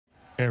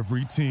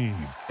Every team,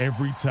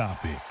 every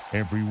topic,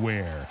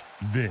 everywhere.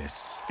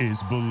 This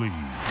is Believe.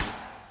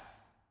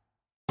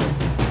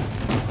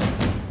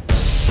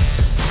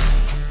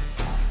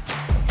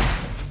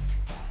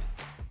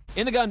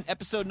 In the Gun,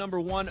 episode number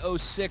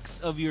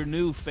 106 of your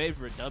new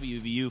favorite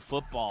WVU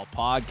football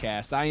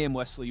podcast. I am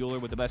Wesley Euler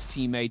with the best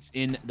teammates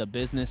in the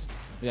business.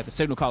 We got the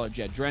signal caller,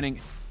 Jed Drenning,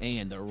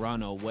 and the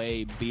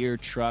runaway beer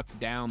truck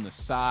down the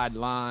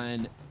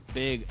sideline,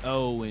 Big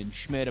O and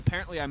Schmidt.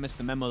 Apparently, I missed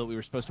the memo that we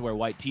were supposed to wear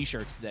white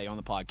T-shirts today on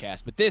the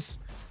podcast. But this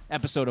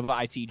episode of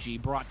ITG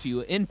brought to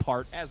you in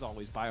part, as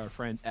always, by our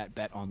friends at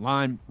Bet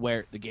Online,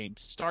 where the game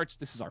starts.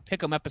 This is our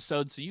pick'em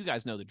episode, so you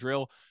guys know the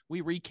drill.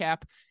 We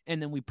recap, and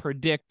then we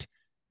predict.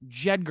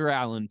 Jedgar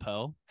Allen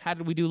Poe, how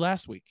did we do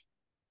last week?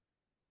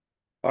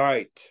 All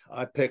right,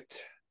 I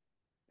picked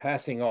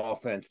passing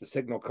offense, the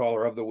signal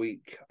caller of the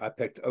week. I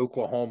picked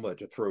Oklahoma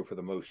to throw for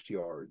the most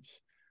yards.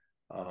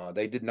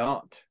 They did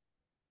not.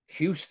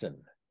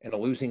 Houston, in a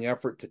losing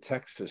effort to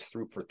Texas,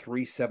 threw for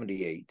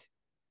 378.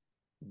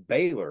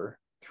 Baylor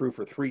threw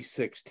for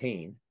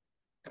 316.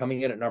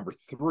 Coming in at number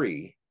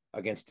 3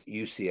 against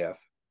UCF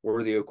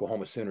were the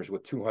Oklahoma Sooners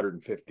with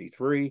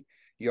 253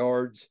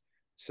 yards.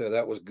 So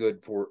that was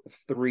good for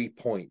 3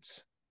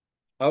 points.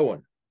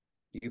 Owen,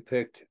 you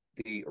picked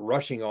the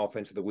rushing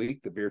offense of the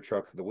week, the beer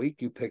truck of the week.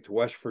 You picked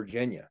West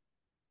Virginia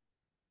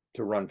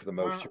to run for the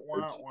most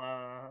yards.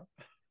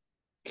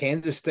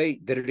 Kansas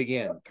State did it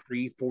again,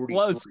 340.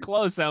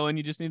 Close, Owen.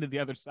 You just needed the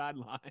other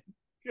sideline.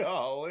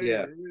 Golly.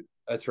 Yeah,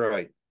 that's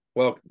right.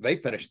 Well, they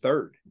finished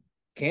third.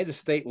 Kansas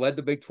State led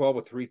the Big 12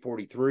 with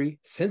 343.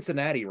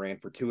 Cincinnati ran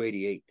for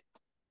 288.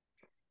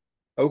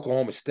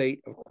 Oklahoma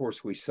State, of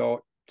course, we saw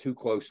it. Too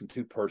close and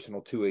too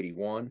personal,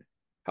 281.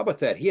 How about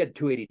that? He had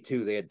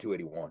 282. They had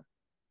 281.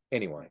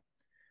 Anyway,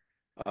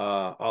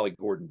 Ollie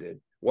Gordon did.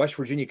 West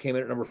Virginia came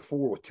in at number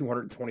 4 with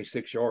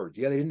 226 yards.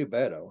 Yeah, they didn't do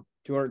bad, Owen.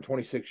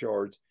 226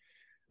 yards.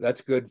 That's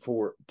good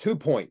for 2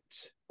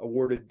 points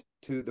awarded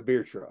to the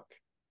beer truck.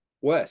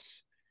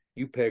 Wes,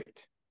 you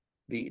picked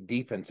the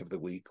defense of the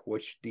week.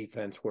 Which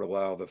defense would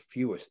allow the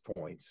fewest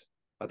points?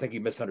 I think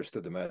you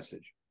misunderstood the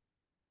message.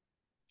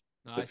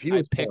 No,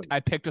 I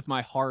picked with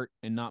my heart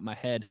and not my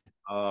head.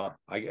 Again,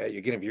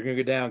 if you're going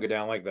to go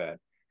down like that.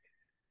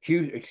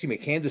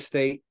 Kansas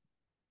State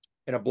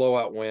in a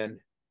blowout win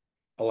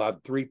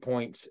allowed 3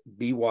 points.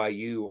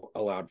 BYU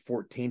allowed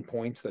 14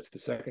 points. That's the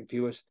second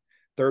fewest.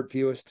 Third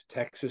fewest,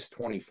 Texas,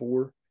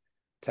 24.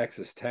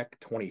 Texas Tech,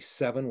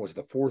 27 was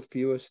the fourth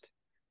fewest.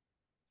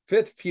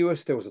 Fifth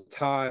fewest, there was a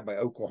tie by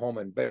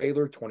Oklahoma and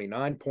Baylor,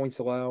 29 points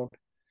allowed.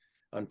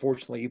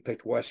 Unfortunately, you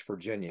picked West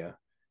Virginia.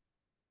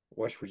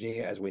 West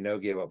Virginia, as we know,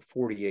 gave up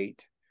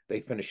 48. They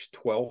finished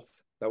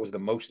 12th. That was the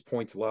most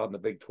points allowed in the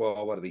Big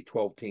 12 out of the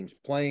 12 teams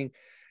playing.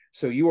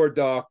 So you are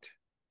docked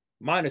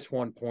minus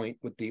 1 point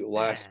with the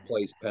last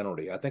place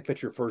penalty. I think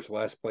that's your first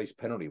last place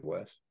penalty,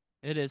 Wes.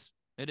 It is.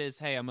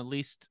 Hey, I'm at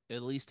least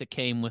it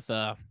came with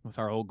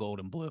our old gold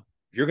and blue. If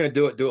you're going to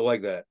do it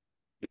like that.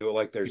 Do it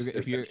like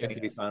if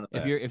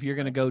you're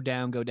going to go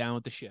down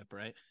with the ship,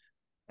 right?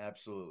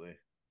 Absolutely.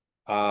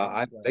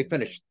 They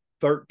finished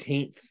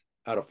 13th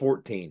out of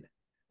 14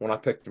 when I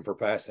picked them for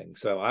passing.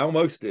 So I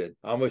almost did.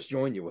 I almost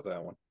joined you with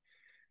that one.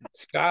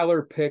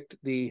 Skyler picked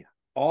the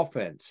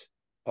offense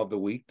of the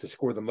week to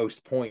score the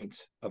most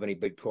points of any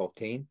Big 12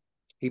 team.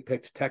 He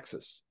picked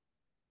Texas.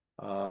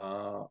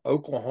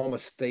 Oklahoma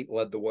State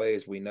led the way,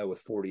 as we know, with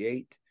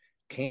 48.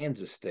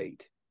 Kansas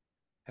State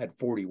had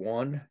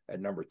 41 at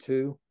number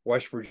 2.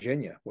 West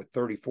Virginia with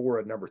 34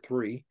 at number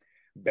 3.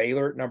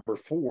 Baylor at number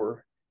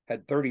 4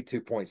 had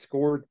 32 points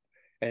scored.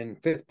 And in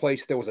fifth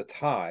place, there was a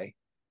tie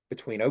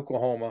between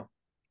Oklahoma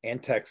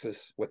and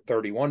Texas with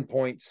 31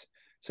 points.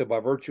 So by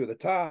virtue of the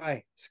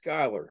tie,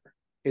 Skyler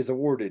is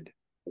awarded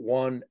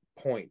 1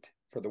 point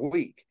for the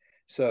week.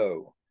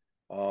 So,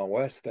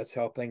 Wes, that's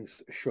how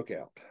things shook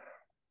out.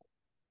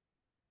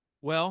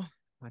 Well,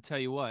 I tell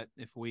you what,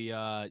 if we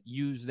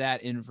use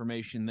that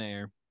information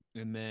there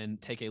and then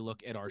take a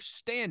look at our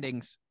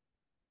standings,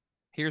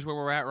 here's where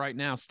we're at right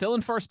now. Still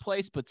in first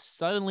place, but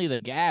suddenly the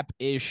gap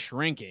is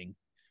shrinking.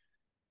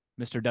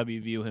 Mr.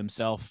 WVU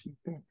himself.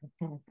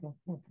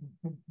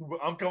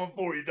 I'm coming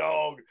for you,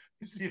 dog.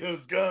 You see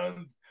those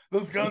guns?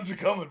 Those guns are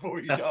coming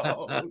for you,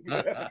 dog.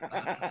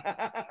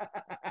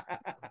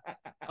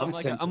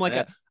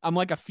 I'm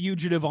like a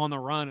fugitive on the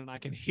run, and I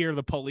can hear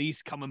the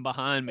police coming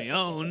behind me.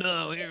 Oh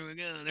no, here we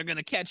go. They're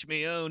gonna catch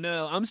me. Oh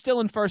no. I'm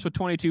still in first with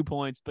 22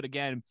 points, but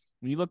again,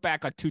 when you look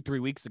back like 2-3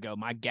 weeks ago,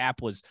 my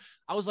gap was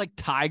I was like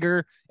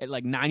Tiger at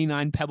like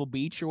 99 Pebble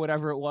Beach or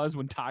whatever it was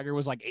when Tiger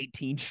was like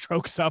 18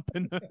 strokes up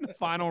in the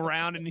final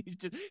round, and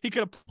he could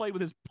have played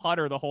with his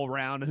putter the whole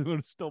round and would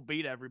have still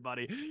beat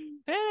everybody.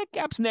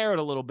 Gap's narrowed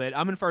a little bit.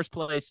 I'm in first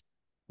place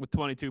with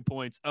 22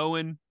 points.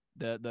 Owen,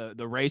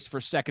 the race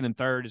for second and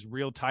third is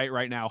real tight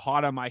right now.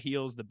 Hot on my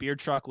heels. The beer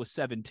truck with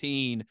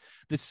 17,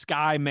 the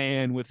Sky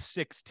Man with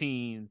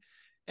 16,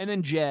 and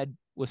then Jed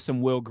with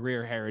some Will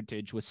Greer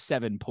heritage with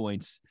 7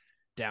 points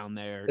down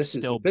there. This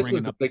was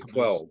the Big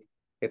 12.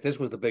 If this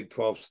was the Big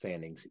 12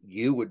 standings,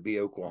 you would be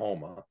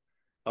Oklahoma.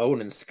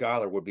 Owen and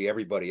Skyler would be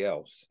everybody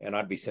else, and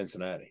I'd be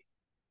Cincinnati.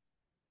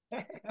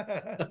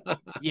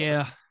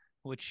 Yeah,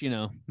 which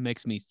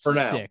makes me For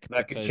now, sick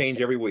that could because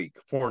change every week.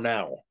 For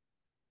now,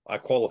 I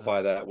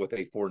qualify that with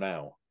a for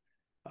now.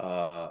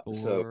 So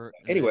for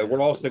anyway, we're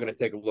now. also going to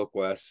take a look,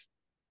 Wes,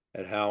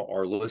 at how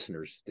our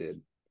listeners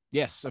did.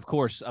 Yes, of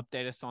course.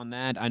 Update us on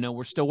that. I know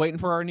we're still waiting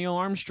for our Neil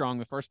Armstrong,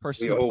 the first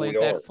person to We plant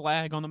that are.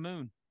 flag on the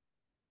moon.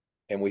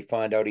 And we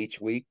find out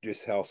each week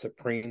just how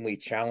supremely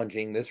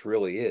challenging this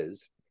really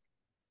is.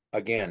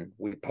 Again,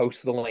 we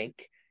post the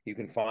link. You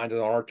can find it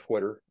on our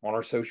Twitter, on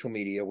our social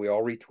media. We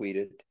all retweet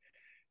it.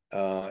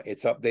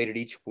 It's updated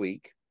each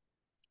week.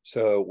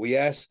 So we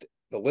asked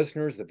the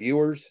listeners, the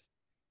viewers,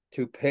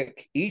 to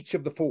pick each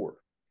of the four: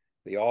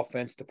 the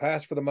offense to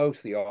pass for the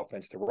most, the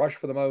offense to rush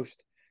for the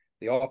most,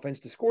 the offense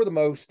to score the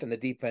most, and the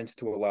defense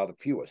to allow the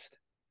fewest.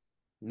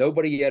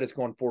 Nobody yet has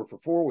gone 4 for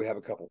 4. We have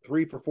a couple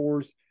 3 for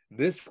 4s.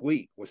 This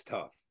week was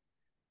tough.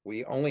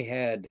 We only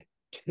had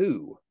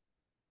 2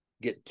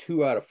 get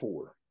 2 out of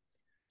 4.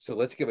 So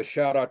let's give a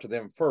shout out to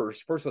them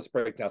first. First, let's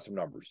break down some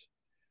numbers.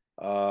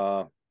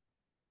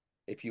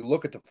 If you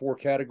look at the 4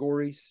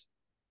 categories,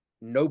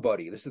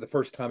 this is the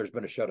first time there's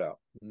been a shutout.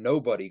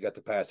 Nobody got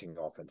the passing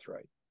offense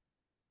right.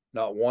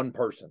 Not one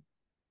person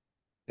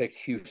picked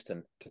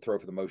Houston to throw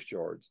for the most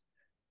yards.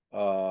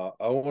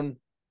 Owen,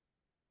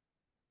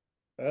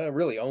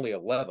 really only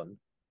 11.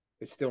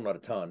 It's still not a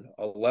ton.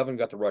 11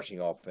 got the rushing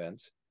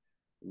offense.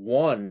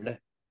 1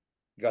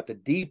 got the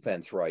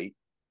defense right,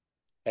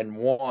 and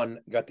 1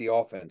 got the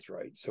offense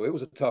right. So it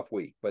was a tough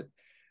week. But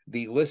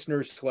the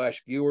listeners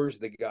 / viewers,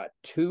 they got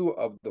 2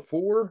 of the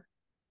 4.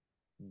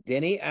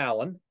 Denny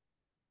Allen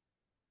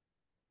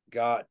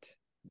got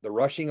the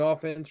rushing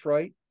offense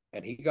right,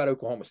 and he got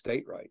Oklahoma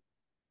State right.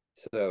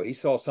 So he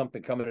saw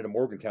something coming into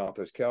Morgantown with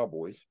those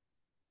Cowboys.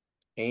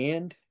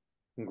 And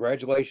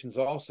congratulations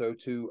also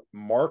to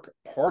Mark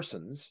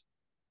Parsons,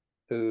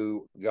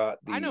 who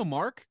got the. I know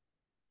Mark.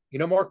 You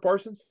know Mark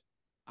Parsons?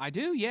 I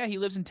do. Yeah, he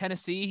lives in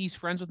Tennessee. He's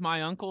friends with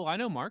my uncle. I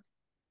know Mark.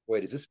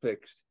 Wait, is this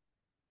fixed?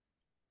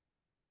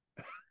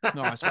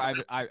 No, I'm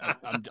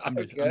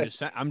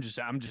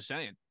just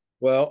saying.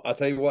 Well, I'll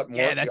tell you what, Mark.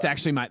 Yeah, that's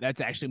actually my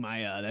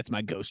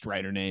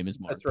ghostwriter name is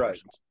Mark That's right.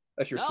 Parsons.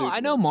 That's your No, pseudonym. I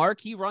know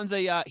Mark. He runs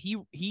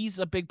he's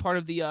a big part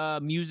of the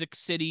Music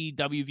City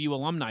WVU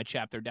alumni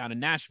chapter down in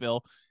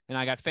Nashville, and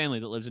I got family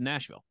that lives in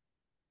Nashville.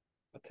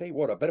 I'll tell you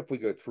what, I bet if we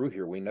go through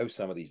here, we know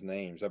some of these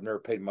names. I've never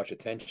paid much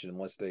attention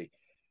unless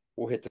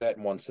we'll hit that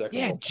in 1 second.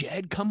 Yeah,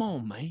 Jed, come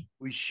on, man.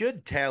 We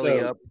should tally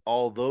up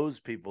all those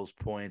people's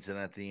points, and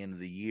at the end of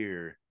the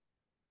year,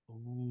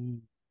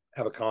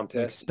 have a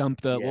contest.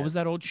 Stump the what was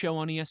that old show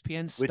on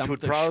ESPN? Stump which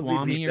would the probably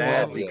Schwami be or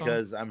bad whatever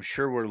because I'm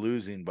sure we're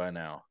losing by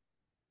now.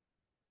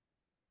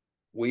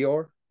 We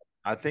are.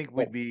 I think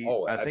we'd be.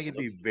 I think it'd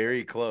be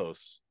very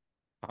close.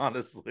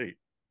 Honestly,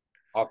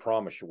 I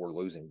promise you, we're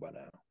losing by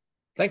now.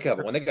 Think of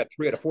it. When they got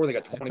 3 out of 4, they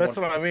got 21. That's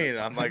what I mean.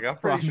 I'm like, I'm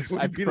pretty sure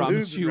we'd be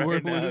losing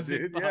right now,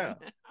 dude. Yeah,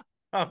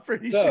 I'm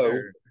pretty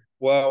sure.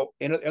 Well,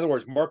 in other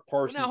words, Mark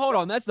Parsons. Now, hold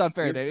on. That's not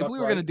fair. If we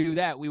were going to do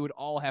that, we would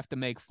all have to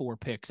make 4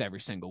 picks every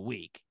single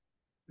week.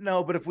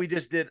 No, but if we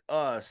just did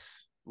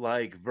us,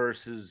 like,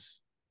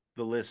 versus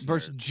the listeners.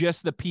 Versus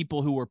just the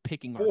people who were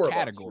picking our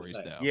categories,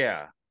 though.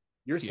 Yeah.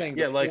 You're saying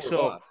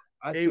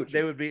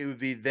it would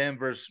be them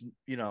versus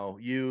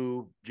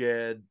you,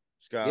 Jed,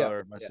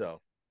 Skylar,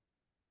 myself.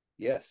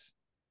 Yes.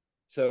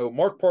 So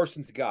Mark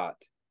Parsons got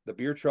the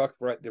beer truck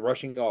right, the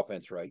rushing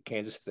offense right,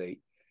 Kansas State,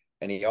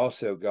 and he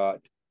also got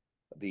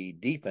the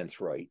defense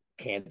right,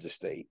 Kansas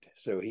State.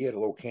 So he had a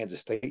little Kansas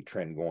State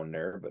trend going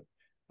there. But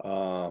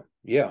well,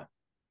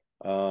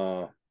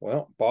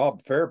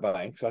 Bob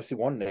Fairbanks, I see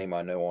one name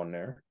I know on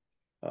there.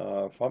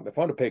 If I'm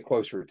to pay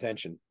closer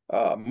attention,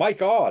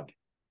 Mike Odd.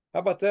 How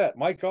about that?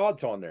 Mike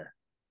Odd's on there.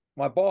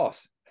 My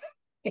boss.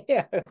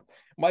 Yeah,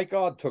 Mike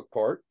Odd took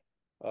part.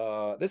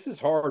 This is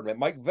hard, man.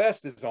 Mike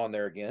Vest is on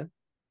there again.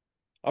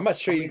 I'm not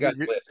sure you guys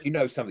list. You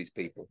know some of these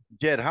people.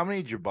 Jed, how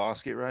many did your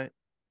boss get right?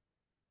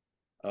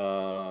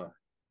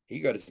 He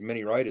got as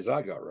many right as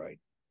I got right.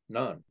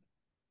 None.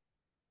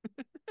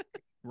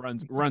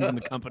 runs in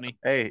the company.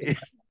 Hey.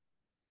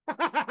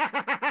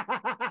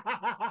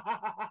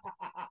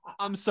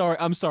 I'm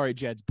sorry,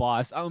 Jed's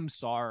boss. I'm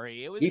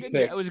sorry. It was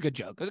a good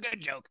joke. It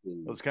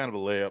was kind of a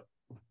layup.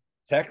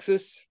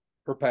 Texas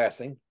for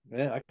passing.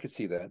 Yeah, I could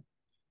see that.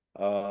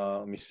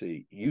 Let me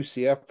see.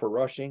 UCF for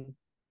rushing.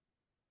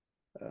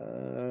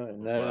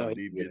 No,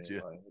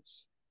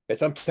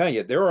 it's I'm telling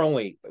you, there are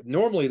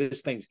normally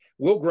this thing's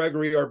Will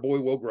Gregory, our boy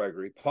Will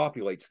Gregory,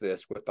 populates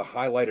this with the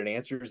highlighted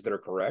answers that are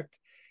correct.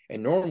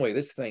 And normally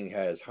this thing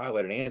has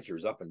highlighted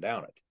answers up and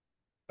down it.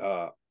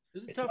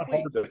 It's not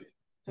hard to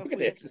look at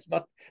this. It's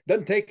not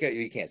doesn't take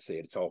you can't see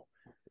it. It's all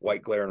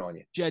white glaring on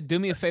you. Jed, do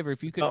me a favor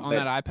if you could on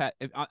that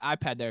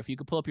iPad there, if you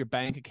could pull up your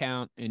bank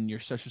account and your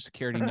social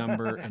security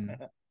number and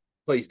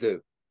please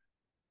do.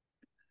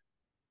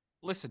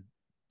 Listen,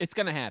 it's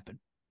gonna happen.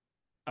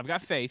 I've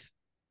got faith.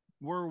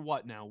 We're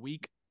what now?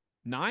 Week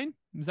 9?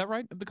 Is that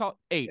right? Of the college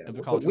 8 Yeah. of the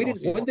But college football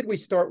season. when did we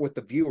start with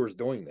the viewers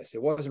doing this?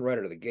 It wasn't right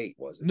out of the gate,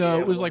 was it? No,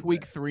 Yeah, it was what like was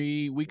week that?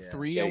 3. Week Yeah.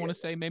 3, Yeah, I yeah. want to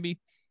say maybe.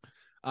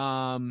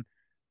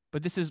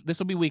 But this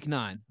will be week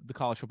 9 of the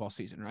college football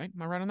season, right?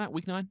 Am I right on that?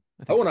 Week 9?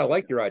 I think Oh, and so. I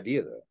like your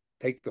idea though.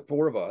 Take the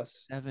 4 of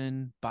us.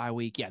 7 bye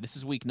week. Yeah, this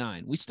is week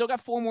 9. We still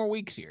got 4 more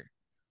weeks here.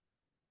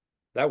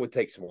 That would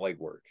take some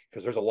legwork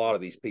because there's a lot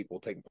of these people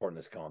taking part in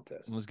this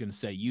contest. I was going to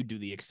say, you do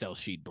the Excel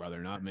sheet,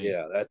 brother, not me.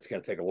 Yeah, that's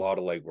going to take a lot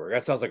of legwork.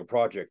 That sounds like a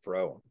project for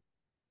Owen.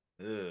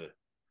 Ugh.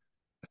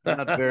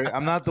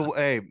 I'm not the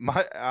hey,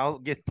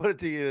 put it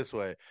to you this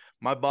way.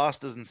 My boss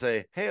doesn't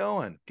say, "Hey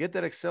Owen, get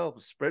that Excel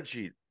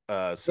spreadsheet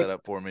set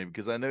up for me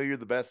because I know you're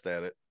the best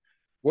at it."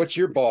 What's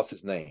your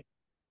boss's name?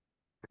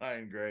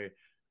 Brian Gray.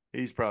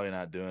 He's probably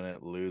not doing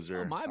it,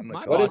 loser. Oh, my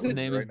what boss's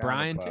name is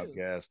Brian too.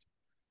 Podcast.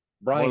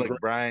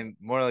 Brian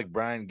More like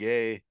Brian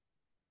Gay.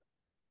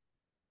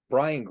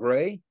 Brian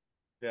Gray?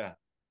 Yeah.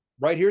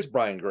 Right here's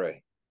Brian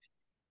Gray.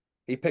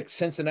 He picked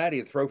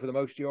Cincinnati to throw for the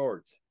most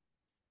yards.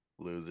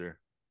 Loser.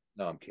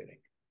 No, I'm kidding.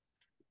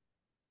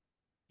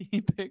 He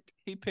picked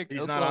He's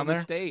Oklahoma not on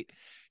there? State.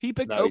 He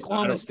picked No, he's not. I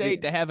Oklahoma don't see State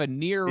him. to have a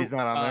near. He's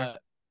not on there.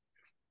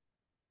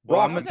 Well,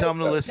 I'm gonna tell him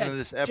to listen to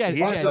this episode.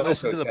 He hasn't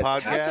listened to the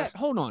How's podcast. that?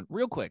 Hold on,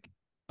 real quick.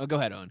 Oh, go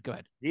ahead, Owen. Go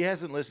ahead. He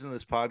hasn't listened to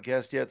this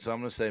podcast yet, so I'm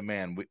gonna say,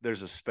 man,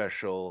 there's a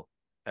special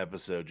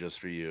episode just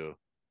for you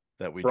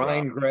that we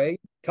Brian dropped. Gray.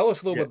 Tell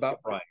us a little bit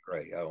about Brian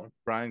Gray, Owen.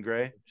 Brian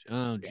Gray.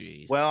 Oh,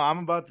 geez. Well, I'm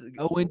about to.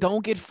 Owen,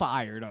 don't get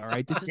fired. All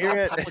right, this is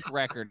on public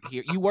record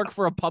here. You work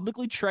for a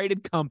publicly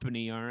traded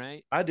company. All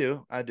right. I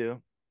do.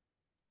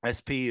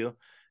 SPU.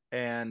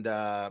 And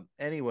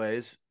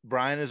anyways,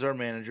 Brian is our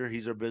manager.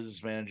 He's our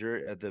business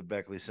manager at the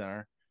Beckley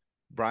Center.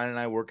 Brian and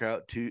I work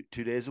out two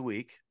days a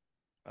week.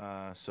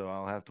 So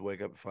I'll have to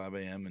wake up at 5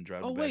 a.m. and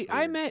drive. Oh, wait,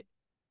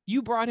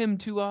 you brought him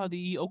to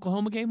the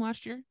Oklahoma game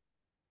last year?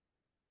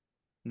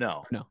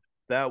 No. No.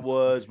 That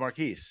was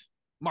Marquise.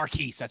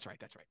 Marquise, that's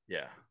right.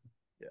 Yeah.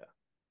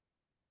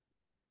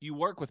 You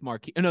work with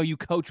Marquise. No, you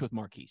coach with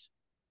Marquise.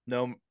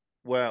 No,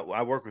 well,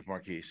 I work with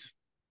Marquise.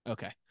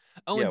 Okay.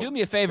 Oh, and do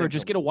me a favor.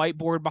 Just get a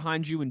whiteboard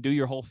behind you and do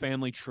your whole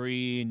family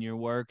tree and your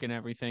work and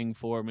everything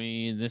for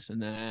me and this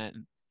and that.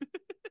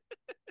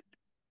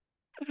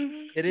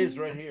 It is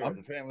right here,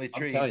 the family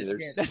tree.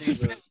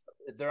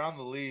 They're on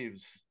the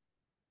leaves.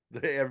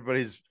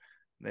 Everybody's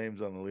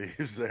name's on the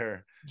leaves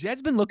there.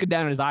 Jed's been looking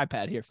down at his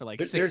iPad here for like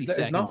 60 seconds.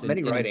 There's not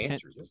many right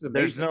answers.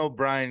 There's no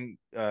Brian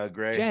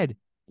Gray. Jed,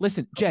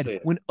 listen,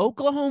 when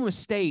Oklahoma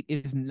State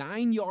is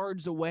 9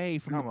 yards away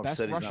from the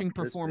best rushing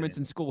performance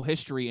in school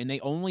history, and they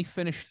only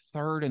finished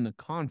 3rd in the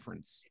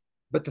conference.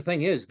 But the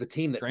thing is, the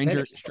team that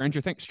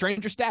stranger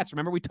stats.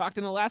 Remember, we talked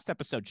in the last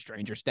episode.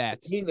 Stranger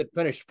stats. The team that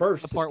finished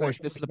first.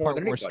 This is the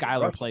part where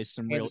Skylar plays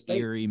some real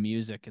eerie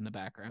music in the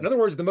background. In other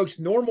words, the most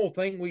normal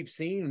thing we've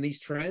seen in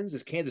these trends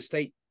is Kansas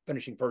State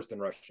finishing first in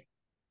rushing,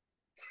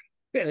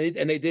 and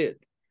they did.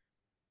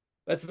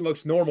 That's the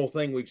most normal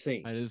thing we've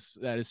seen. That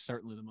is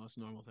certainly the most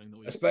normal thing that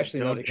we've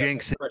Especially seen. Don't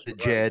jinx it,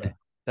 Jed.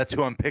 That's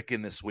who I'm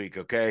picking this week.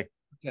 Okay.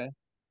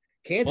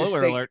 Kansas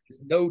State is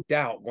no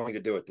doubt going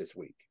to do it this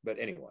week. But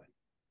anyway.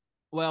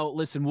 Well,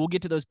 listen, we'll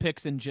get to those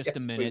picks in just a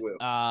minute.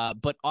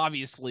 But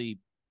obviously,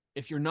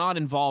 if you're not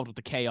involved with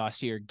the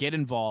chaos here, get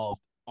involved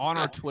on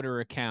our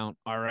Twitter account.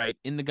 All right.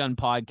 In the Gun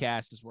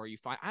Podcast is where you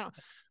find.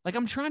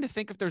 I'm trying to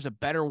think if there's a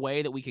better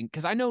way that we can,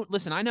 because I know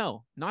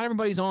not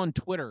everybody's on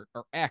Twitter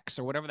or X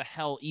or whatever the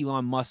hell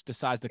Elon Musk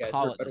decides to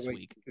call it this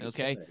week.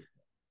 Okay.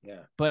 Yeah.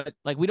 But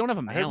we don't have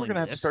a mailing list. We're going to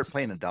have to start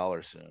playing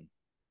 $1 soon.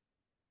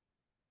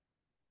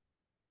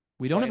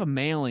 We don't have a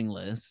mailing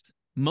list.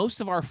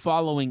 Most of our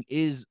following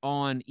is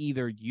on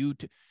either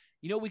YouTube.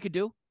 You know what we could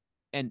do?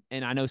 And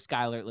I know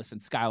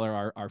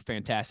Skylar, our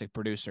fantastic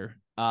producer.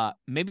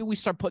 Maybe we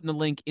start putting the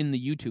link in the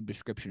YouTube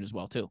description as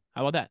well, too.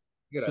 How about that?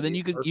 Good idea. Then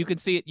you could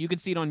see it. You can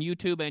see it on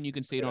YouTube and you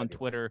can see it on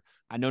Twitter.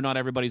 I know not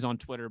everybody's on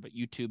Twitter, but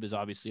YouTube is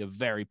obviously a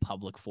very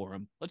public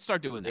forum. Let's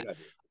start doing that.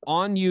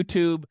 On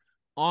YouTube,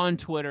 on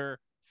Twitter,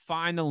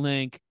 find the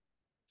link.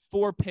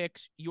 4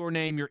 picks, your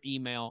name, your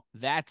email.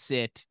 That's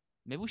it.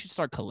 Maybe we should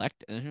start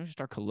collecting.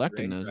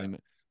 Those.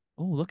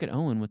 Oh, look at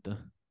Owen with the.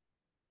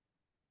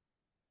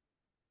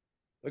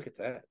 Look at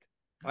that!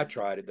 I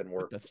tried; it didn't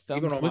work. With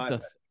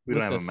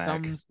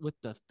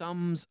the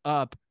thumbs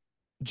up.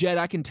 Jed,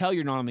 I can tell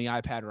you're not on the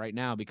iPad right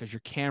now because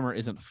your camera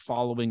isn't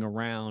following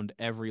around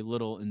every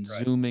little and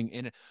zooming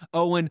in it.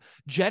 Owen,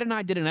 Jed and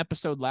I did an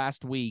episode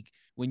last week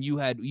when you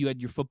had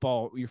your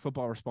football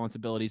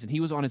responsibilities, and he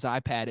was on his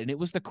iPad, and it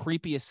was the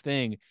creepiest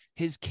thing.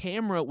 His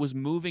camera was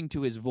moving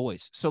to his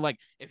voice. So like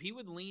if he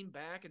would lean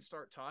back and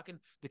start talking,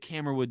 the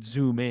camera would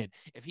zoom in.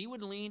 If he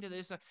would lean to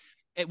this,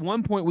 at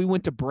one point we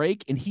went to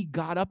break and he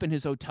got up in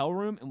his hotel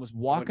room and was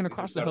walking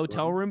across the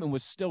hotel room and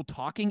was still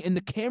talking, and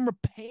the camera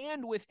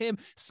panned with him.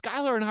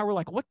 Skylar and I were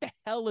like, what the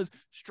hell is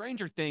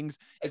Stranger Things?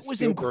 It's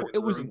Spielberg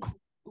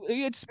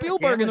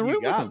in the room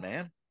with him,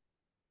 man.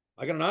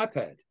 I got an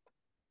iPad.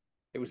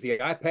 It was the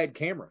iPad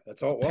camera.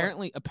 That's all it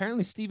was.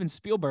 Apparently Steven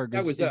Spielberg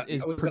is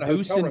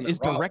producing, is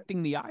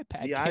directing the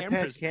iPad. The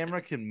iPad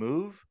camera can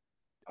move.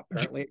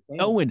 Apparently, it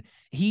can. Owen,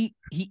 he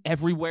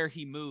everywhere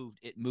he moved,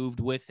 it moved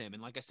with him.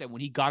 And like I said,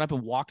 when he got up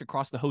and walked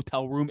across the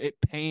hotel room, it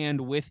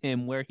panned with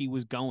him where he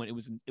was going. It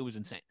was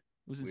insane.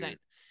 It was insane. Weird.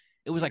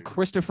 It was like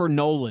Christopher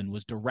Nolan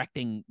was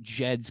directing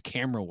Jed's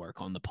camera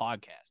work on the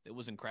podcast. It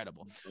was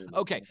incredible.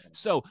 Okay,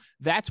 so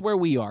that's where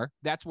we are.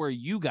 That's where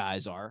you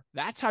guys are.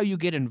 That's how you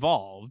get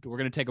involved. We're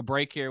going to take a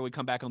break here. We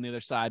come back on the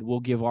other side. We'll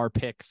give our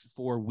picks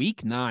for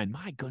week 9.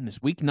 My goodness,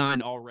 week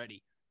 9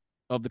 already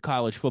of the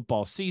college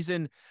football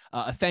season.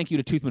 A thank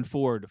you to Toothman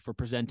Ford for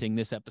presenting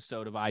this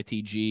episode of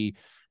ITG.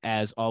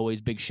 As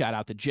always, big shout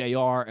out to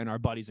JR and our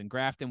buddies in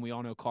Grafton. We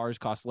all know cars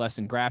cost less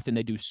in Grafton.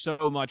 They do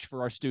so much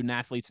for our student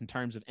athletes in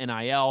terms of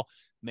NIL.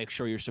 Make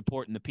sure you're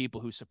supporting the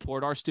people who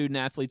support our student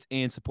athletes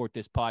and support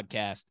this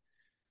podcast.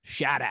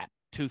 Shout out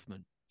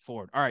Toothman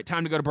Ford. All right,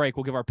 time to go to break.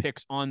 We'll give our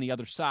picks on the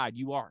other side.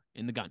 You are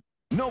in the gun.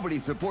 Nobody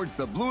supports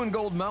the blue and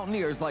gold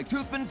Mountaineers like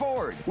Toothman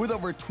Ford. With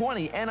over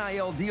 20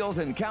 NIL deals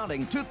and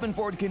counting, Toothman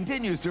Ford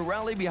continues to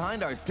rally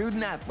behind our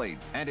student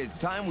athletes. And it's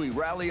time we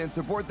rally and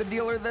support the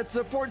dealer that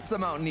supports the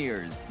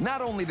Mountaineers.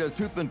 Not only does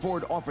Toothman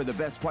Ford offer the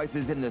best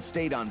prices in the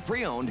state on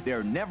pre-owned,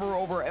 their never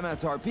over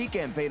MSRP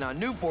campaign on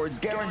new Fords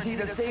guaranteed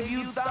to save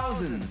you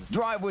thousands.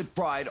 Drive with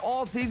pride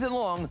all season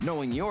long,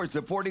 knowing you're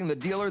supporting the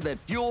dealer that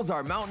fuels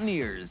our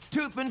Mountaineers.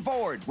 Toothman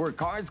Ford, where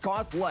cars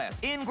cost less,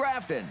 in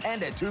Grafton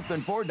and at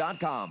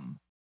toothmanford.com.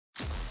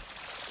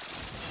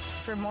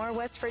 For more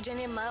West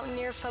Virginia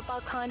Mountaineer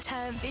football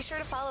content, be sure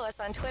to follow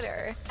us on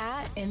Twitter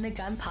at In the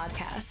Gun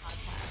Podcast.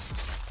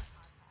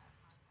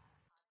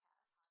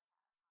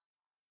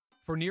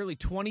 For nearly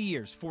 20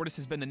 years, Fortis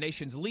has been the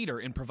nation's leader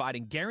in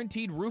providing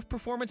guaranteed roof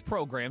performance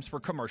programs for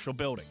commercial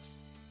buildings.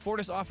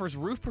 Fortis offers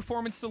roof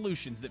performance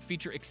solutions that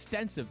feature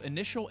extensive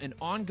initial and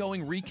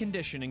ongoing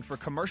reconditioning for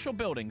commercial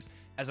buildings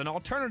as an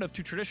alternative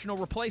to traditional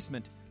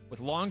replacement, with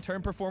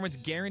long-term performance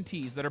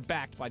guarantees that are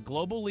backed by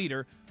global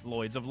leader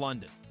Lloyd's of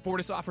London.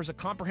 Fortis offers a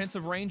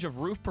comprehensive range of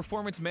roof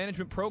performance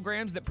management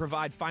programs that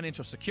provide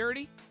financial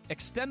security,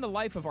 extend the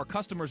life of our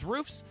customers'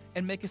 roofs,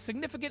 and make a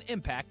significant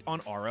impact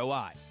on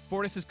ROI.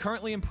 Fortis is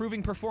currently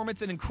improving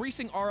performance and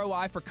increasing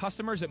ROI for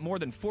customers at more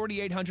than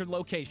 4,800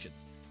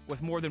 locations,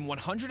 with more than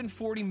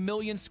 140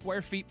 million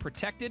square feet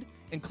protected,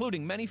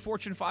 including many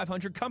Fortune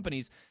 500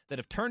 companies that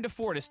have turned to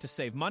Fortis to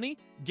save money,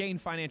 gain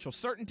financial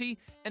certainty,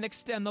 and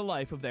extend the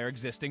life of their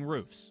existing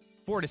roofs.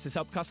 Fortis has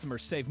helped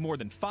customers save more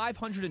than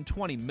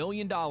 $520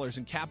 million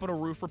in capital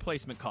roof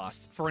replacement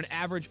costs for an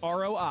average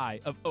ROI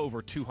of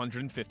over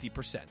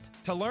 250%.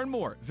 To learn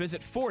more,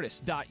 visit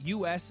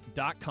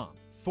fortis.us.com.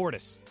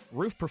 Fortis,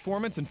 roof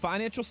performance and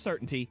financial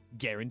certainty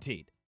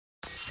guaranteed.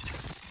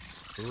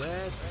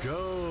 Let's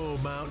go,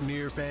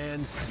 Mountaineer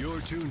fans.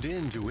 You're tuned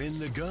in to In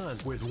the Gun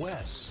with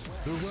Wes,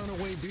 the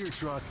Runaway Beer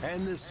Truck,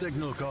 and the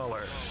Signal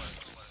Caller.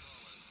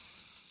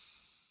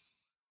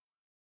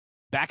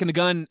 Back in the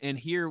gun, and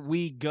here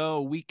we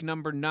go. Week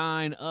number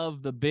 9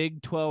 of the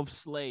Big 12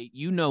 slate.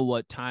 You know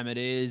what time it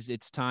is.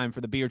 It's time for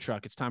the beer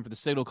truck. It's time for the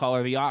Signal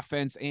Caller, the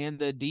offense and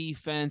the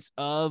defense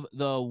of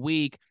the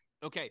week.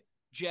 Okay,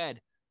 Jed,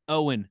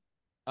 Owen.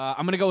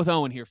 I'm going to go with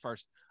Owen here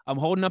first. I'm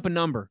holding up a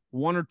number,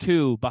 1 or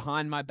 2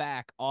 behind my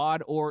back,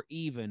 odd or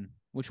even.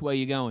 Which way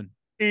you going?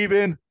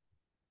 Even.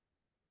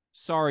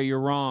 Sorry, you're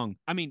wrong.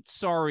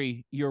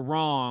 Sorry, you're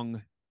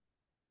wrong.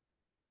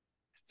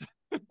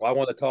 Well, I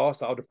want to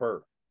toss. I'll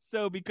defer.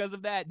 So because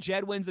of that,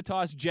 Jed wins the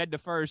toss. Jed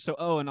defers. So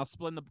Owen, I'll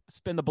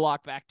spin the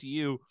block back to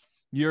you.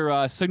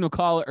 Your Signal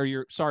Caller, or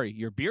your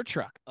beer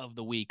truck of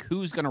the week.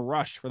 Who's going to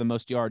rush for the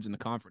most yards in the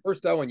conference?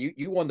 First, Owen,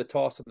 you won the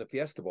toss in the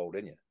Fiesta Bowl,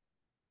 didn't you?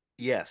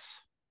 Yes.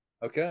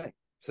 Okay.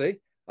 See,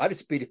 I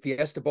just beat a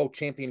Fiesta Bowl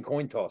champion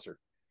coin tosser.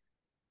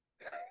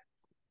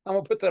 I'm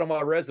going to put that on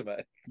my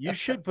resume. You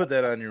should put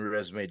that on your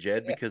resume,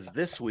 Jed, because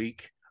this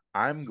week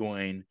I'm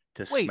going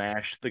to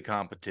smash the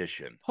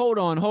competition. Hold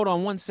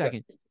on 1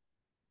 second.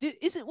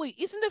 Isn't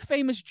the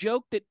famous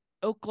joke that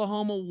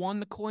Oklahoma won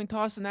the coin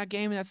toss in that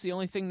game and that's the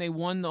only thing they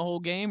won the whole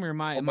game? Or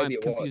am I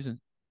confusing?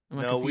 Am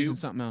I confusing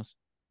something else?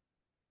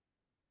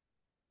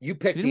 You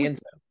picked the end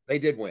zone. They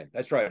did win.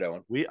 That's right,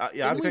 Owen.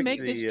 Didn't we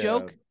make this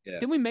joke?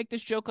 Didn't we make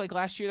this joke like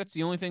last year? That's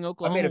the only thing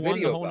Oklahoma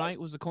won the whole night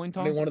was the coin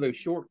toss. One of those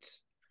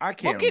shorts. I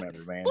can't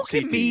remember, man. Look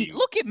at me.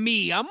 Look at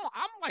me. I'm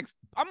like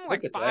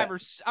 5 or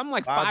 6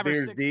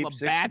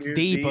 bats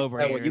deep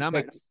over here. And I'm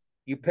like,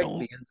 you picked the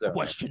end zone.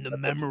 Question the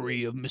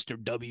memory of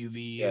Mr.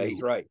 WVU. Yeah,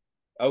 he's right.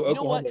 You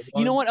know what,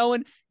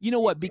 Owen? You know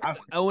what?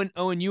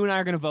 Owen, you and I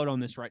are going to vote on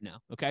this right now,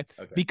 okay?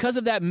 Because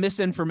of that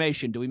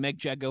misinformation, do we make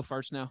Jed go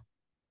first now?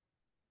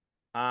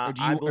 Or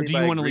do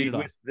you want to lead it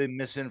with the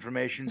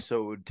misinformation,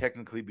 so it would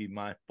technically be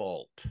my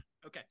fault.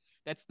 Okay,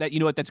 that's. You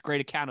know what? That's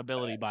great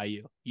accountability by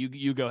you.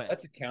 You go ahead.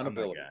 That's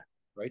accountability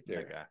right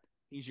there.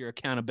 He's your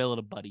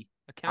accountability buddy.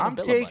 I'm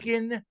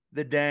taking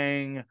the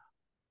dang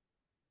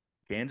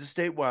Kansas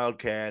State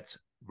Wildcats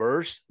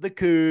versus the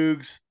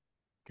Cougs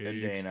at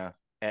Dana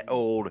at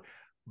old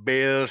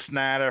Bill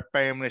Snyder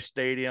Family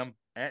Stadium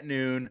at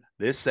noon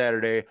this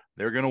Saturday.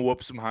 They're gonna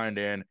whoop some hind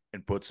end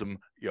and put some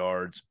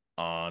yards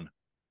on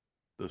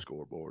the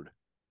scoreboard.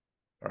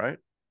 All right.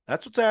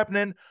 That's what's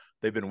happening.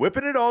 They've been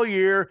whipping it all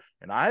year,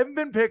 and I haven't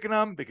been picking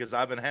them because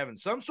I've been having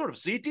some sort of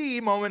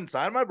CTE moment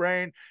inside my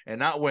brain and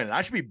not winning.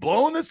 I should be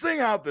blowing this thing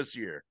out this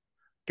year.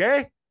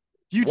 Okay?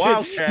 You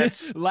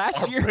Wildcats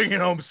last year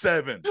bringing home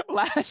 7.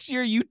 Last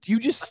year, you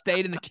just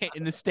stayed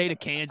in the state of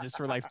Kansas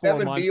for like 4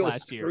 Kevin months Beal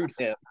last year. screwed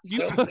him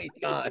You so many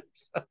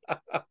times.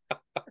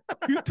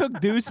 You took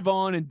Deuce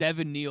Vaughn and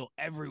Devin Neal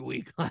every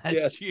week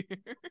last year.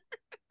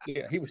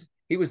 Yeah, he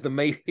was the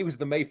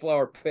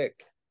Mayflower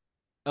pick.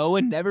 Oh,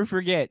 and never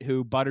forget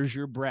who butters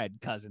your bread,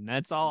 cousin.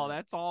 That's all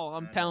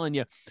I'm telling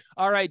you.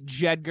 All right,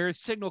 Jedgar,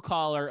 signal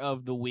caller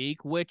of the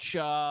week. Which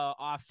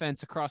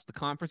offense across the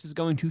conference is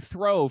going to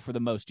throw for the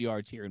most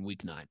yards here in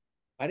week 9?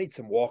 I need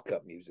some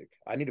walk-up music.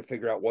 I need to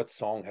figure out what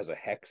song has a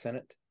hex in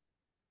it.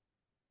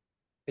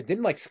 It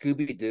didn't like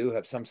Scooby-Doo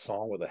have some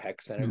song with a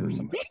hex in it or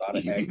something about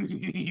a hex.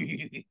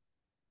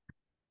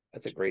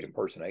 That's a great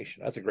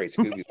impersonation. That's a great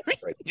Scooby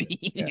right there.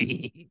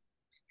 Yeah.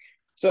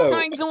 So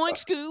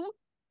Scoob.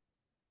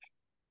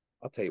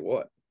 I'll tell you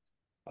what,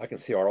 I can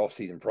see our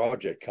off-season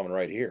project coming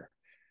right here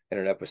in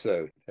an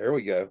episode. There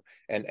we go.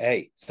 And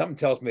hey, something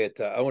tells me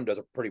that Owen does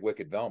a pretty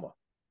wicked Velma.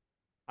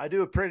 I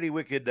do a pretty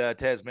wicked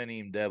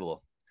Tasmanian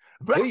devil.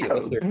 Do you?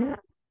 Let's hear it.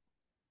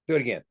 Do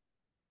it again.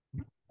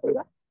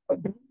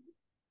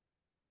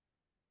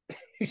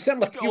 You sound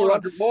like you were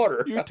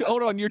underwater.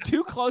 Hold on. You're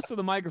too close to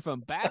the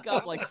microphone. Back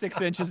up like 6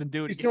 inches and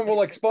do it You again. sound more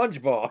like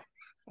SpongeBob.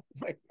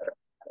 It's like,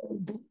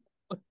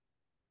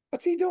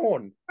 what's he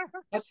doing?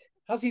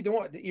 How's he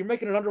doing? You're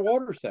making an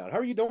underwater sound. How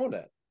are you doing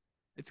that?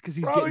 It's because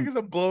he's probably because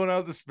I'm blowing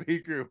out the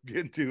speaker,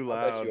 getting too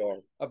loud.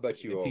 I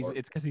bet you are.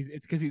 It's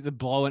because he's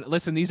blowing.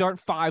 Listen, these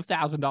aren't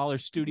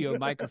 $5,000 studio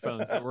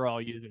microphones that we're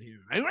all using here.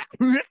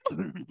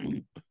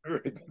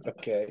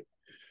 Okay.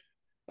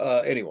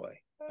 Anyway,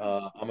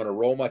 I'm gonna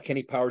roll my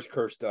Kenny Powers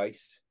curse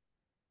dice.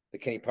 The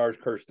Kenny Powers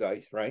curse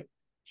dice, right?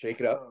 Shake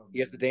it up. He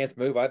has the dance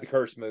move. I have the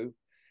curse move,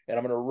 and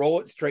I'm gonna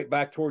roll it straight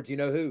back towards you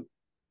know who,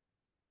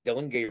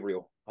 Dylan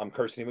Gabriel. I'm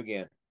cursing him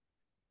again.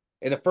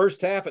 In the first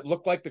half, it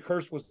looked like the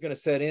curse was going to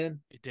set in.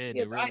 It did.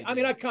 Yeah, it really I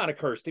mean, I kind of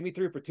cursed him. He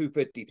threw for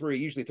 253.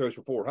 He usually throws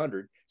for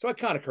 400. So I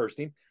kind of cursed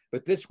him.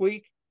 But this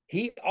week,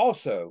 he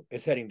also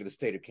is heading to the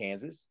state of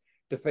Kansas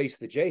to face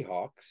the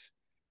Jayhawks.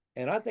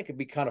 And I think it'd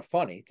be kind of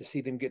funny to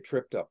see them get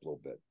tripped up a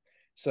little bit.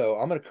 So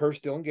I'm going to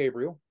curse Dylan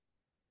Gabriel.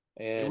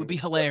 And it would be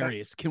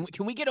hilarious. Can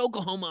we get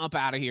Oklahoma up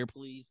out of here,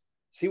 please?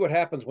 See what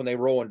happens when they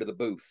roll into the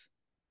booth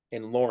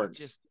in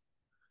Lawrence.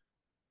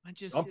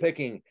 I'm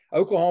picking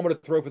Oklahoma to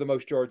throw for the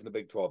most yards in the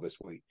Big 12 this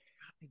week.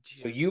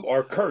 So you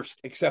are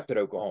cursed, except at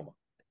Oklahoma.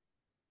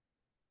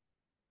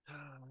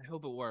 I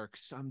hope it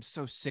works. I'm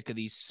so sick of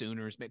these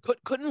Sooners.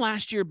 Couldn't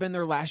last year been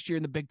their last year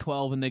in the Big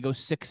 12 and they go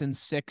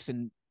 6-6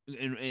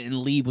 and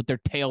leave with their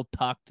tail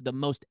tucked? The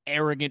most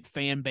arrogant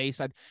fan base.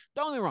 Don't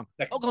get me wrong.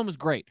 Oklahoma's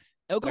great.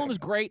 Oklahoma's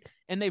great,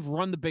 and they've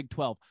run the Big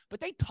 12. But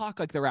they talk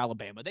like they're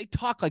Alabama. They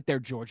talk like they're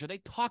Georgia. They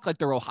talk like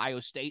they're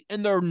Ohio State,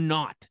 and they're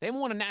not. They haven't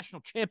won a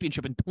national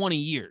championship in 20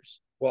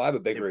 years. Well, I have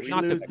a bigger issue.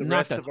 Not the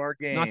rest of our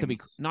games.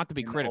 Not to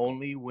be critical.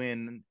 Only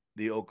win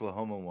the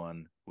Oklahoma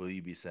one. Will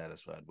you be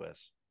satisfied,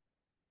 Wes?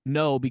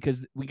 No,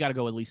 because we got to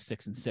go at least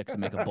 6-6 and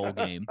make a bowl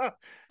game.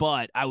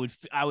 But I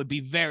would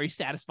be very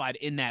satisfied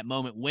in that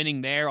moment,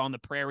 winning there on the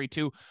Prairie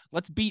too.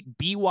 Let's beat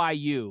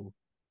BYU,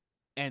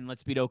 and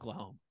let's beat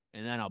Oklahoma,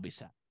 and then I'll be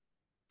set.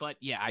 But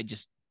yeah, I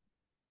just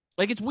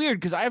it's weird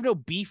because I have no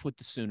beef with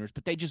the Sooners,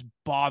 but they just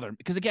bother me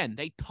because again,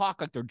 they talk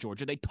like they're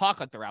Georgia, they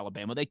talk like they're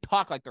Alabama, they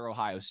talk like they're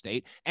Ohio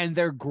State, and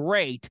they're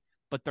great,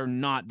 but they're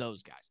not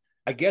those guys.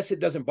 I guess it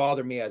doesn't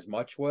bother me as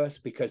much, Wes,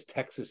 because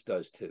Texas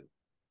does too.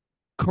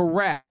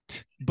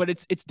 Correct, but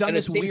it's done and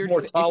this it seems weird.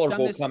 More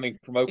tolerable coming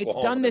from Oklahoma.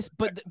 It's done this,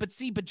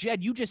 but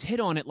Jed, you just hit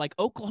on it. Like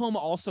Oklahoma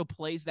also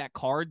plays that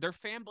card. Their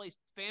fan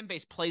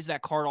base plays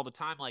that card all the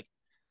time. Like,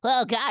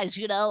 well, guys,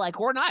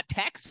 we're not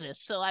Texas,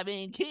 so I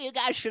mean, you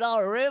guys should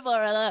all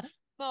remember.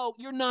 No,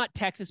 you're not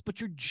Texas, but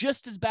you're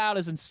just as bad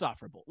as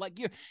insufferable. Like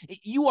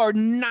you are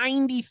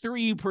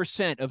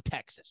 93% of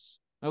Texas,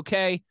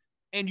 okay?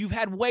 And you've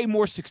had way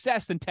more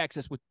success than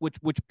Texas,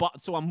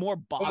 so I'm more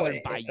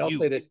bothered by you. I'll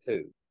say this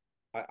too.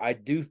 I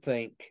do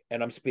think,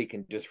 and I'm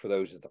speaking just for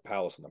those at the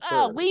Palace and the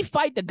Prairie. Oh, we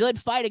fight the good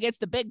fight against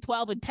the Big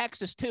 12 in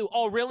Texas too.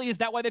 Oh, really? Is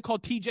that why they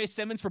called TJ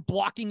Simmons for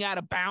blocking out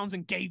of bounds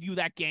and gave you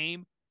that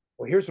game?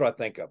 Well, here's what I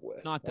think of,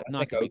 Wes. Not to be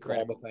Oklahoma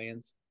critical.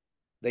 fans,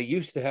 they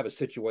used to have a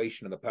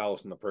situation in the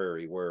Palace and the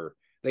Prairie where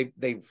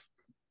they've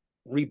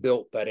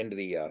rebuilt that into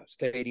the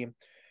stadium.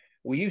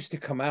 We used to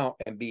come out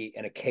and be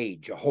in a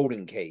cage, a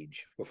holding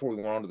cage, before we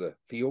went onto the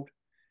field.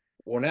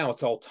 Well, now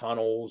it's all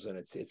tunnels and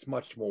it's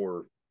much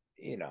more.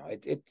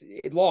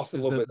 It lost a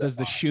little bit. Does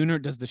the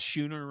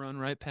Schooner run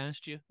right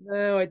past you?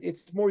 No,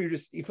 it's more you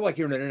feel like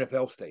you're in an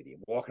NFL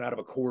stadium, walking out of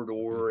a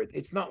corridor.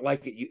 It's not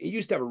like it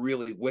used to have a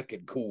really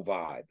wicked, cool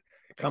vibe.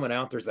 Coming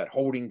out, there's that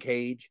holding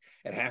cage.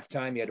 At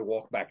halftime, you had to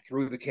walk back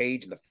through the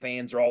cage, and the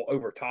fans are all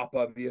over top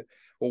of you.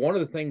 Well, one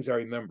of the things I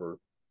remember,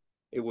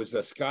 it was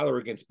Schuyler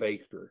against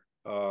Baker.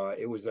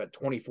 It was that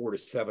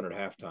 24-7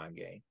 at halftime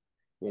game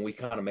when we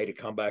kind of made a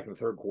comeback in the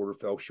third quarter,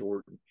 fell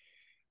short.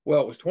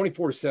 Well, it was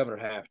 24-7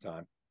 at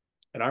halftime.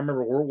 And I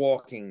remember we're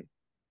walking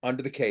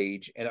under the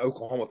cage and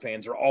Oklahoma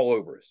fans are all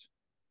over us.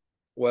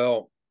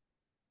 Well,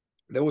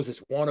 there was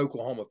this one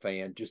Oklahoma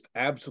fan just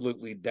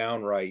absolutely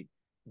downright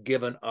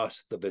giving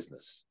us the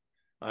business.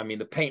 I mean,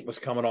 the paint was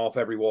coming off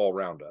every wall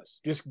around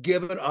us, just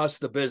giving us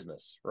the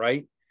business,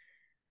 right?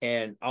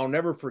 And I'll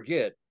never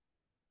forget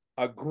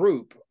a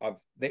group of,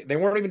 they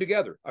weren't even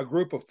together, a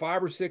group of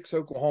 5 or 6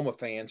 Oklahoma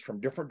fans from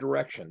different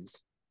directions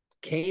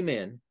came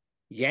in,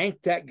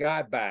 yanked that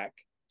guy back,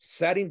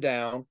 sat him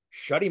down,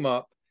 shut him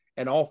up,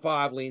 and all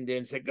 5 leaned in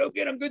and said, go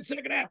get him, good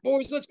second half,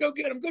 boys, let's go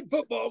get him, good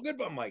football,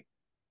 good. I'm like,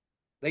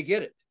 they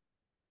get it.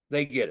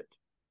 They get it.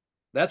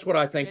 That's what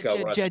I think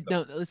of. Jed,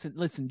 no,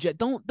 listen, Jed,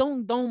 don't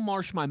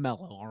marsh my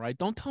mellow, all right?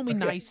 Don't tell me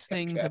nice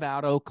things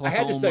about Oklahoma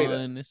I had to say that.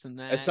 and this and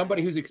that. As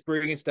somebody who's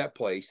experienced that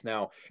place,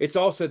 now it's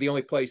also the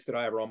only place that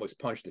I ever almost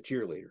punched a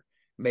cheerleader,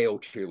 male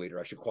cheerleader.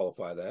 I should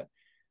qualify that.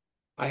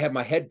 I have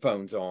my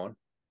headphones on,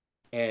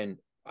 and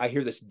I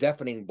hear this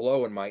deafening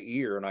blow in my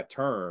ear, and I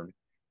turn,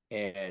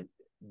 and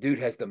dude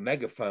has the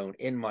megaphone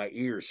in my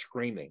ear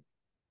screaming,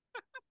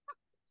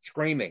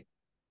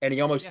 and he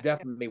almost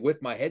deafened me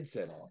with my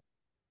headset on,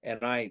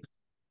 and I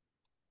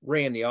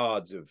ran the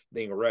odds of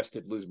being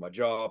arrested, losing my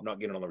job,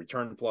 not getting on the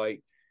return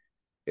flight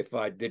if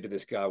I did to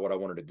this guy what I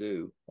wanted to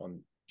do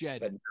on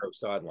that narrow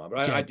sideline.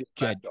 But I just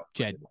Jed,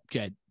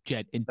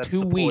 in That's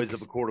 2 the weeks poise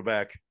of a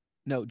quarterback.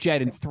 No,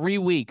 Jed, in 3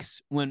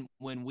 weeks when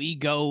we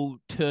go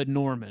to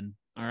Norman,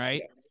 all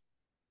right?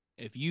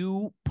 Yeah. If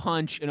you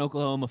punch an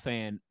Oklahoma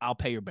fan, I'll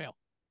pay your bail.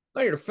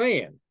 No, you're a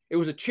fan. It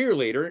was a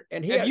cheerleader,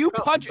 and if you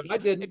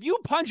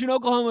punch an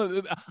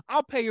Oklahoma,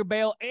 I'll pay your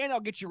bail and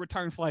I'll get your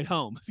return flight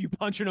home. If you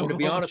punch an Oklahoma, to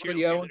be honest with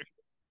you, Owen,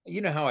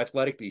 you know how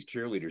athletic these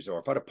cheerleaders are.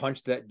 If I'd have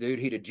punched that dude,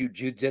 he'd have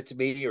jujitsu'd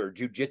me or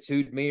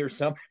jujitsu'd me or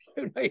something.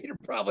 I'd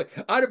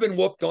have been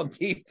whooped on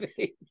TV.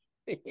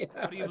 You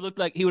know? He would have looked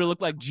like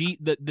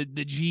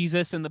the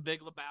Jesus and the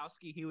Big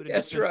Lebowski. He would have.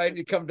 That's right.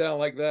 He'd come down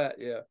like that.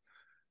 Yeah.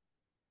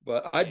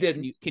 But I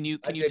didn't. Can you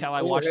tell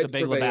I watched the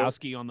Big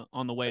Lebowski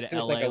on the way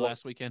to LA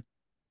last weekend?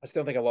 I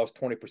still think I lost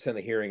 20% of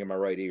the hearing in my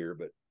right ear,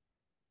 but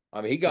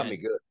I mean, he got me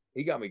good.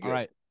 He got me good. All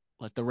right.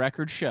 Let the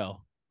record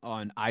show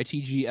on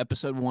ITG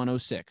episode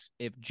 106.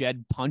 If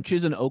Jed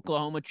punches an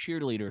Oklahoma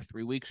cheerleader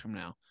 3 weeks from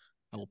now,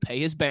 I will pay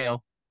his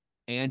bail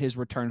and his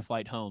return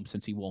flight home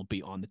since he won't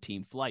be on the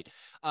team flight.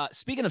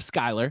 Speaking of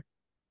Skyler,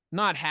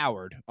 not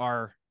Howard,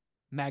 our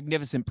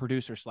magnificent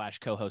producer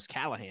 / co-host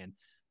Callahan,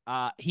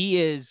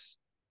 he is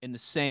in the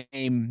same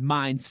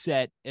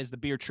mindset as the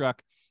beer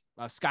truck.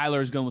 Skyler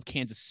is going with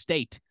Kansas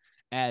State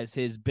as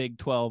his Big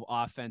 12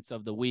 offense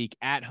of the week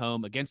at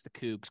home against the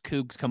Cougs.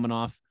 Cougs coming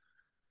off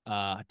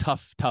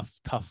tough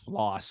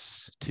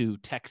loss to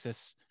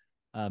Texas.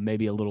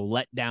 Maybe a little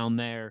letdown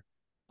there.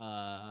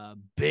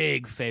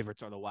 Big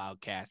favorites are the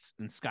Wildcats,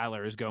 and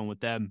Skyler is going with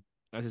them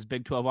as his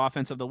Big 12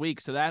 offense of the week.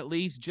 So that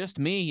leaves just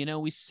me. You know,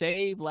 we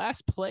save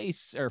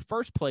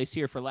first place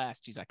here for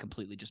last. Geez, I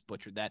completely just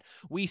butchered that.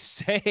 We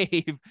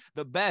save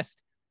the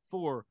best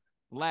for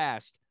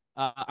last.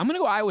 I'm going to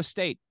go Iowa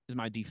State as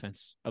my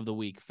defense of the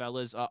week,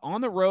 fellas.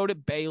 On the road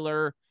at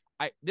Baylor,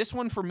 this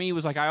one for me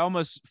was like I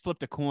almost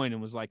flipped a coin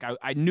and was like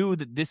I knew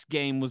that this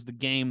game was the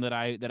game that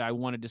I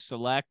wanted to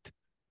select.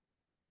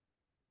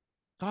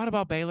 Thought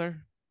about Baylor.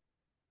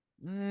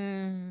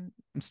 I'm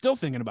still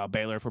thinking about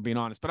Baylor, if we're being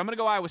honest, but I'm going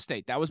to go Iowa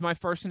State. That was my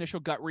first initial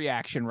gut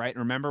reaction, right?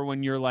 And remember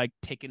when you're like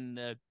taking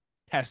the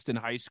test in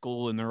high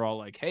school and they're all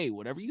like, hey,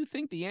 whatever you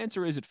think the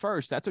answer is at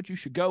first, that's what you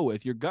should go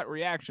with. Your gut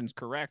reaction's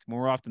correct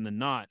more often than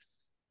not.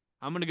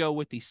 I'm going to go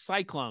with the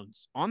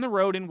Cyclones on the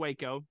road in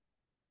Waco.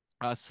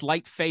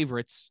 Slight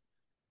favorites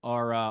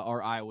are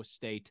Iowa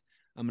State.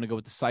 I'm going to go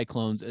with the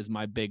Cyclones as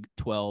my Big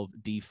 12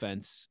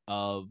 defense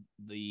of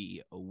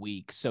the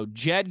week. So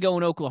Jed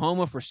going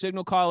Oklahoma for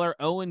Signal Caller,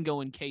 Owen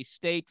going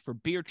K-State for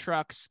Beer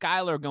Truck,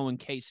 Skyler going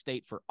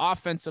K-State for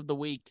offense of the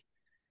week,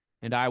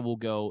 and I will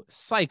go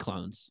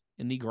Cyclones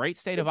in the great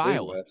state of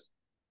Iowa.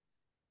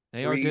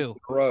 They are due.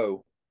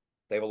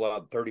 They've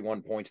allowed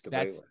 31 points to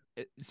Baylor.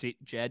 See,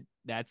 Jed,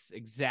 that's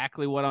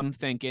exactly what I'm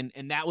thinking.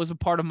 And that was a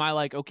part of my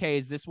like, okay,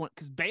 is this one?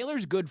 Because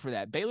Baylor's good for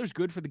that. Baylor's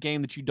good for the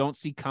game that you don't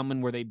see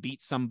coming where they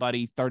beat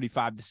somebody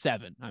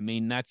 35-7. I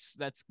mean, that's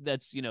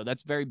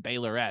very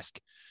Baylor-esque.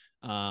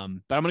 But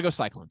I'm going to go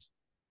Cyclones.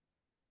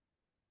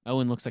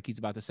 Owen looks like he's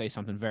about to say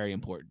something very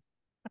important.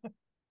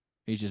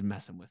 He's just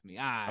messing with me.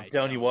 I'm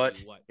telling you what,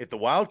 if the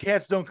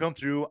Wildcats don't come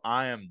through,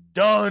 I am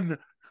done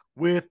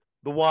with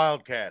the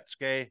Wildcats,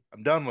 okay?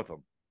 I'm done with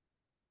them.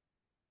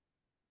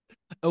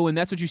 Oh, and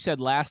that's what you said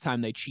last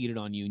time they cheated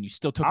on you, and you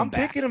still took them back.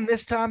 I'm picking them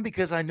this time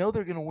because I know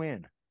they're going to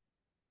win.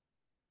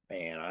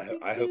 Man,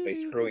 I hope they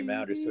screw him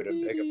out just so he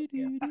doesn't pick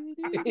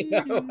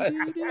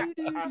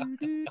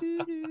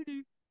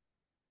him.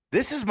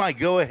 This is my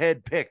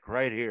go-ahead pick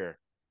right here.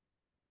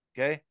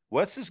 Okay?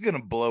 Wes is going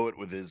to blow it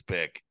with his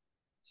pick.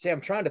 See,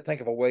 I'm trying to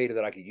think of a way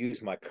that I could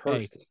use my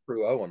curse to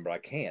screw Owen, but I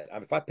can't. I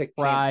mean, if I pick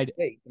Kansas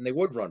State, then they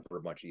would run for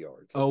a bunch of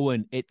yards.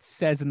 Owen, it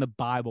says in the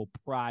Bible,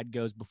 pride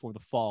goes before the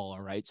fall, all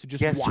right? So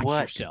just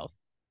watch yourself.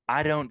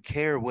 I don't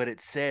care what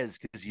it says,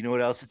 because you know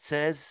what else it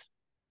says?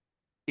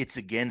 It's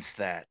against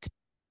that.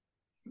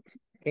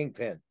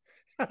 Kingpin.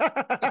 So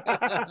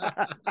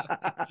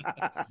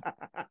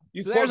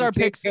there's our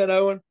picks. Kingpin,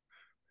 Owen.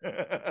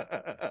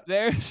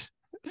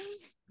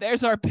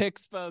 There's our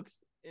picks, folks.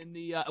 In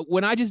the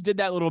when I just did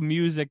that little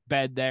music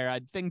bed there,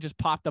 a thing just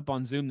popped up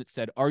on Zoom that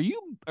said, "Are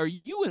you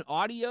an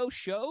audio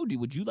show?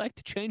 Would you like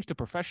to change to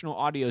professional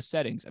audio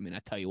settings?" I mean, I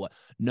tell you what,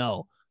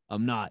 no,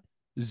 I'm not.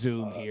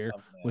 Zoom here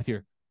with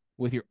your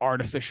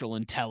artificial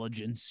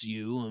intelligence. I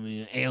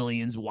mean,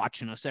 aliens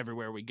watching us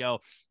everywhere we go.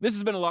 This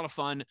has been a lot of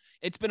fun.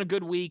 It's been a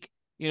good week,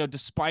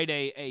 despite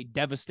a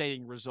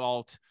devastating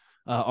result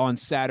on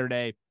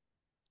Saturday.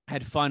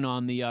 Had fun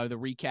on the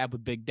recap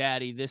with Big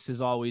Daddy. This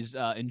is always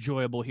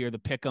enjoyable here. The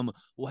Pick'em.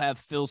 We'll have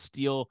Phil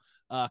Steele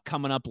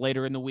coming up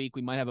later in the week.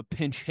 We might have a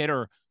pinch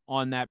hitter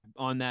on that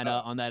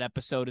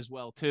episode as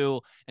well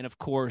too. And of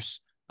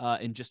course,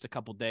 in just a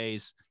couple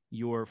days,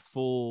 your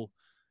full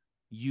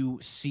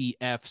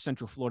UCF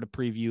Central Florida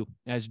preview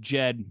as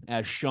Jed,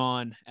 as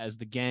Sean, as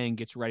the gang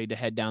gets ready to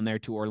head down there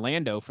to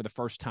Orlando for the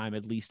first time,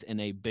 at least in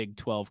a Big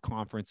 12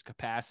 conference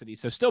capacity.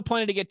 So still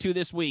plenty to get to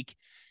this week.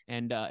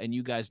 And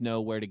you guys know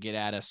where to get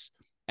at us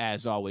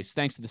as always.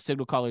 Thanks to the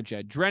signal caller,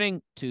 Jed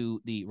Drenning,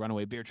 to the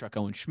Runaway Beer Truck,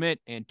 Owen Schmidt,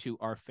 and to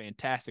our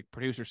fantastic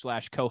producer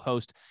 /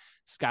 co-host,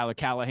 Skylar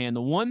Callahan.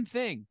 The one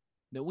thing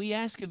that we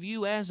ask of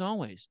you, as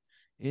always,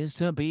 is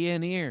to be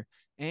an ear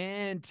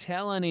and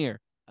tell an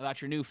ear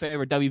about your new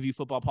favorite WVU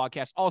football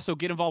podcast. Also,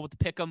 get involved with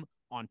the Pick'em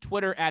on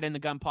Twitter at In the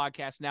Gun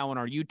Podcast. Now on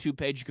our YouTube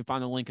page, you can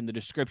find the link in the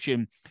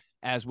description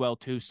as well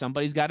too.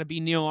 Somebody's got to be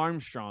Neil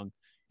Armstrong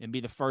and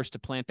be the first to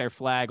plant their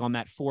flag on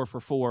that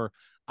 4-for-4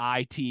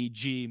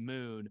 ITG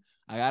moon.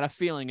 I got a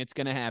feeling it's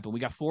going to happen. We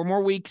got 4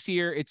 more weeks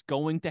here. It's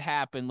going to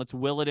happen. Let's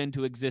will it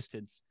into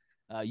existence.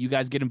 You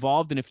guys get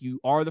involved, and if you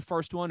are the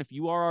first one, if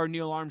you are our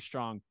Neil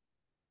Armstrong,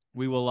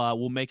 we will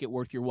we'll make it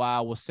worth your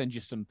while. We'll send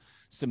you some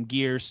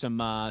gear,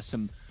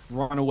 some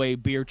Runaway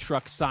Beer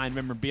Truck signed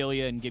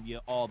memorabilia, and give you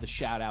all the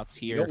shout outs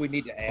here. You know what we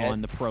need to add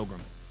on the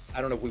program.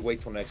 I don't know if we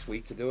wait till next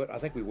week to do it. I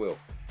think we will.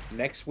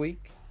 Next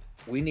week,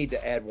 we need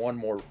to add one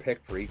more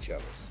pick for each of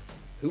us.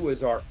 Who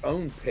is our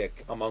own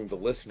pick among the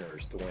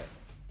listeners to win?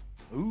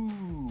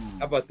 Ooh.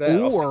 How about that?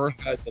 Or, I'll send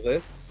you guys the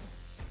list.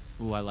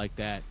 Ooh, I like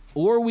that.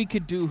 Or we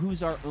could do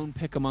who's our own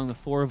pick among the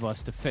 4 of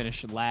us to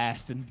finish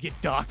last and get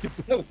docked.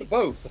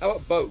 Both. How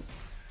about both?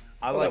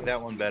 I like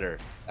that one better.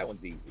 That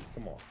one's easy.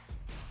 Come on.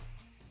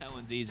 That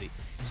one's easy.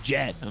 It's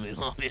Jed. I mean,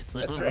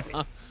 obviously. That's right.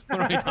 What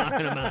are we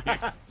talking about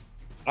here?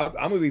 I'm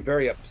going to be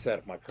very upset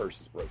if my curse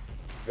is broken.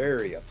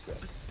 Very upset.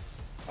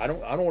 I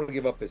don't want to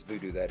give up this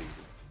voodoo that easy.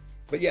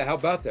 But yeah, how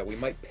about that? We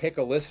might pick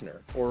a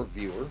listener or a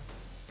viewer.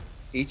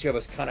 Each of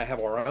us kind of have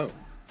our own.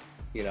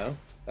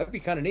 That'd be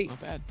kind of neat.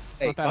 Not bad.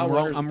 It's not bad.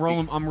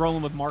 I'm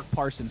rolling with Mark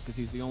Parsons because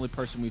he's the only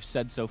person we've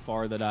said so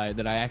far that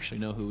I actually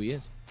know who he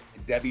is.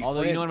 Debbie's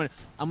Although friend. you know what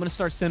I'm gonna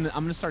start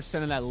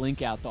sending that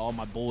link out to all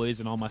my boys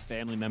and all my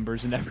family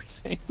members and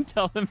everything.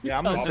 Tell them. Yeah,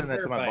 I'm gonna send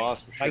that to my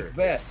boss for sure. Mike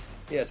Vest.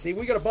 Yeah, see,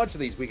 we got a bunch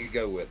of these we could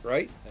go with,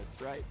 right? That's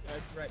right.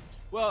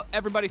 Well,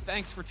 everybody,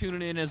 thanks for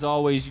tuning in as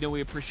always. We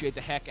appreciate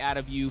the heck out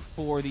of you.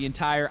 For the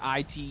entire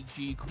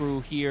ITG crew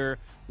here,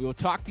 we will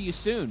talk to you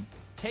soon.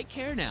 Take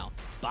care now.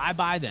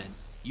 Bye then.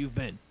 You've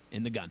been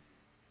In the Gun.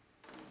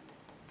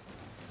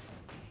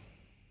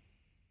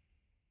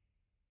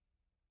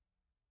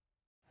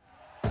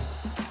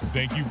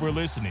 Thank you for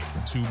listening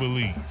to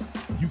Believe.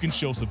 You can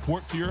show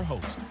support to your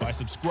host by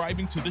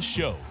subscribing to the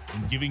show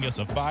and giving us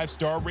a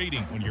 5-star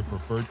rating on your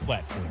preferred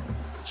platform.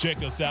 Check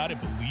us out at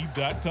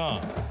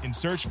Believe.com and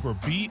search for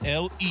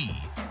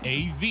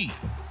BLEAV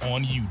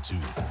on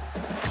YouTube.